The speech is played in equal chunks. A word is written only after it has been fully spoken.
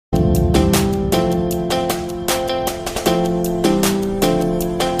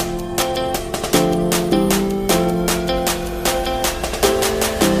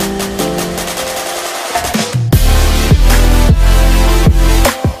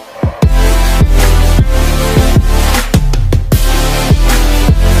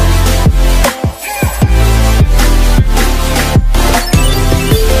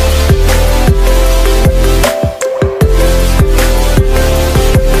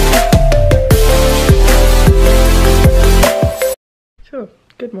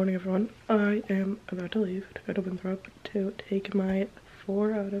morning, everyone. I am about to leave to go to Winthrop to take my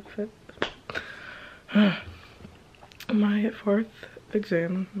 4 out of 5 my 4th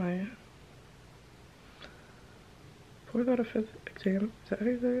exam, my 4th out of 5th exam. Is that how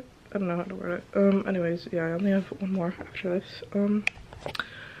you say it? I don't know how to word it. Anyways, yeah, I only have one more after this.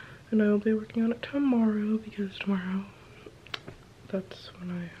 And I'll be working on it tomorrow because tomorrow that's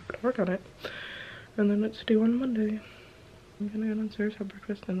when I have to work on it. And then it's due on Monday. I'm gonna go downstairs, have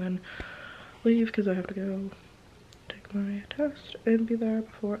breakfast, and then leave because I have to go take my test and be there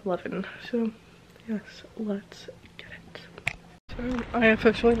before 11. So, yes, let's get it. So, I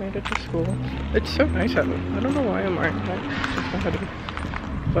officially made it to school. It's so nice out. I don't know why I'm wearing that. It's just my hoodie.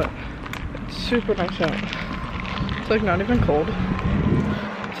 But it's super nice out. It's like not even cold.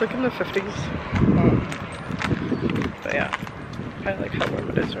 It's like in the 50s. But yeah, I like how warm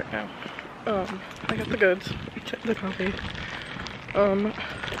it is right now. I got the goods, the coffee.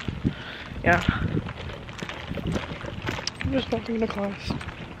 Yeah. I'm just walking to class.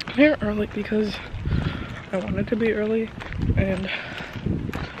 I'm here early because I wanted to be early and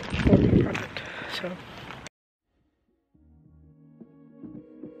work on the project, so.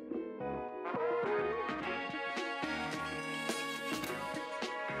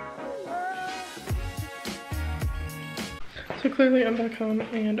 So clearly I'm back home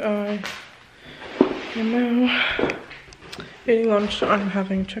and I am now eating lunch. I'm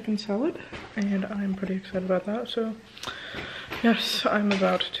having chicken salad and I'm pretty excited about that. So yes, I'm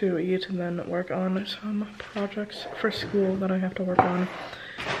about to eat and then work on some projects for school that I have to work on.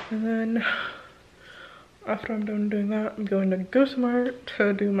 And then after I'm done doing that, I'm going to go somewhere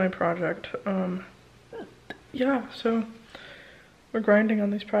to do my project. Yeah, so we're grinding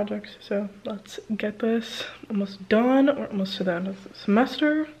on these projects, so let's get this almost done. We're almost to the end of the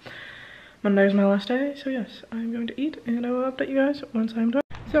semester. Monday is my last day, so yes, I'm going to eat and I will update you guys once I'm done.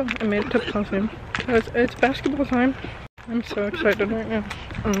 So I made it to the classroom because it's basketball time. I'm so excited right now.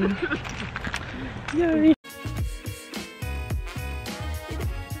 Yay!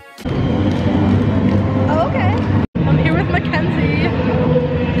 Oh, okay. I'm here with Mackenzie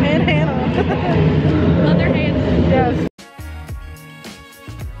and Hannah. Other hand. Yes.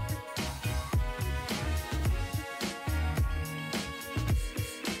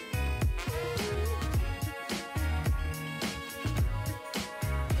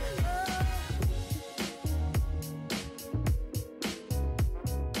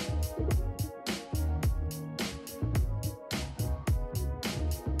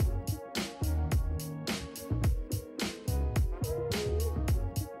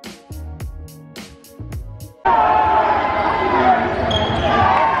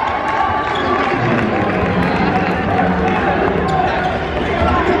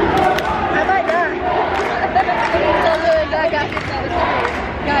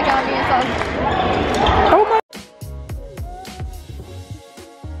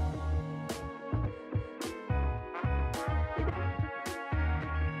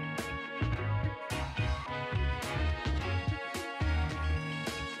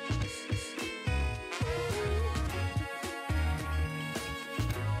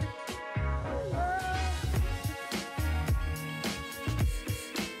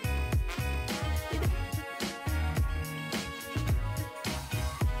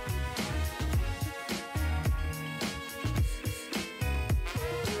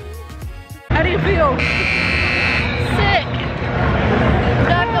 How do you feel? Sick.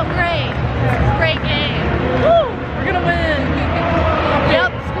 I feel great. Great game. Woo! We're gonna win.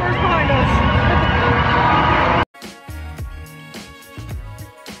 Yep. Scores behind us.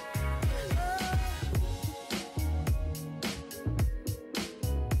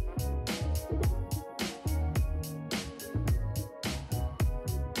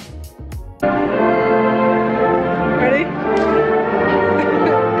 Ready?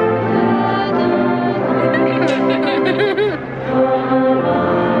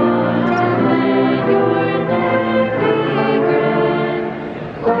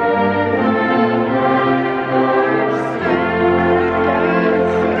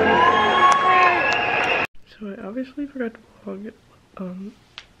 So I obviously forgot to vlog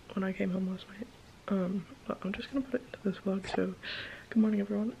when I came home last night. But I'm just gonna put it into this vlog. So good morning,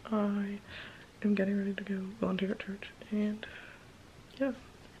 everyone. I am getting ready to go volunteer at church, and yeah,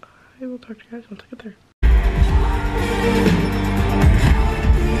 I will talk to you guys once I get there.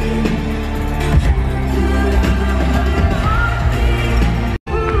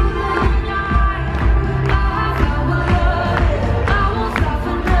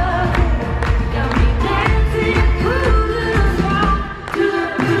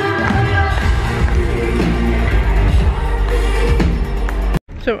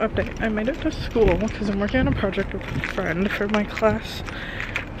 So So update, I made it to school because I'm working on a project with a friend for my class,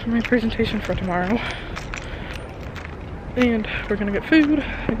 for my presentation for tomorrow. And we're gonna get food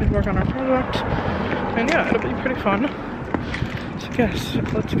and work on our project. And yeah, it'll be pretty fun. So yes,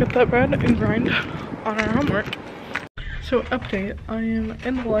 let's get that bread and grind on our homework. So update, I am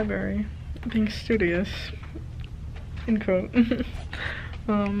in the library being studious, in quote,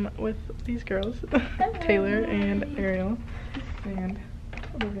 with these girls, Taylor and Ariel and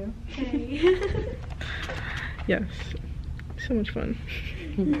Olivia. Hey. Yes, so much fun.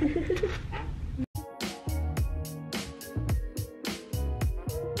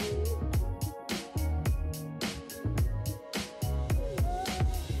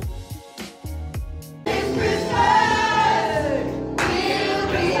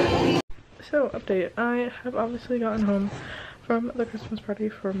 So update, I have obviously gotten home from the Christmas party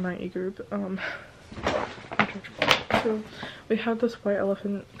for my e-group. So we had this White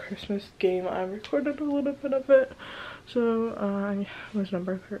Elephant Christmas game. I recorded a little bit of it. So I was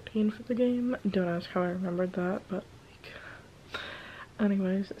number 13 for the game. Don't ask how I remembered that, but like,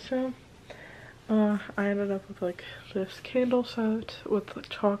 anyways, so I ended up with like this candle set with like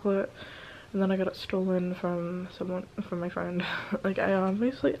chocolate. And then I got it stolen from my friend. Like,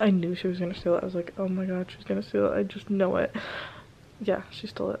 I knew she was gonna steal it. I was like, oh my god, she's gonna steal it. I just know it. Yeah, she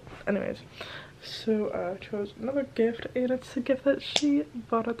stole it. Anyways, so I chose another gift, and it's the gift that she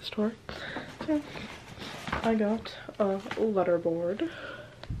bought at the store. So I got a letterboard.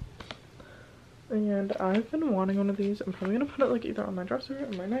 And I've been wanting one of these. I'm probably gonna put it like either on my dresser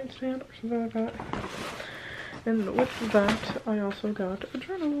or my nightstand or something like that. And with that, I also got a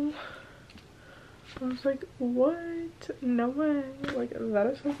journal. I was like, what? No way. Like, that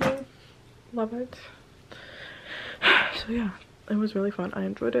is so cool. Love it. So yeah, it was really fun. I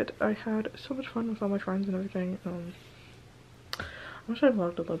enjoyed it. I had so much fun with all my friends and everything. I wish I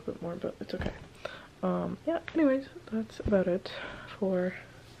vlogged a little bit more, but it's okay. Yeah, anyways, that's about it for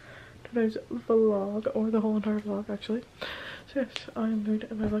today's vlog, or the whole entire vlog actually. So yes, I'm going to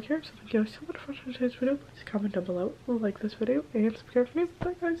end my vlog here. So thank you guys so much for watching today's video. Please comment down below, like this video, and subscribe for me.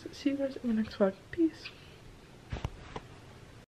 Bye guys, see you guys in the next vlog. Peace.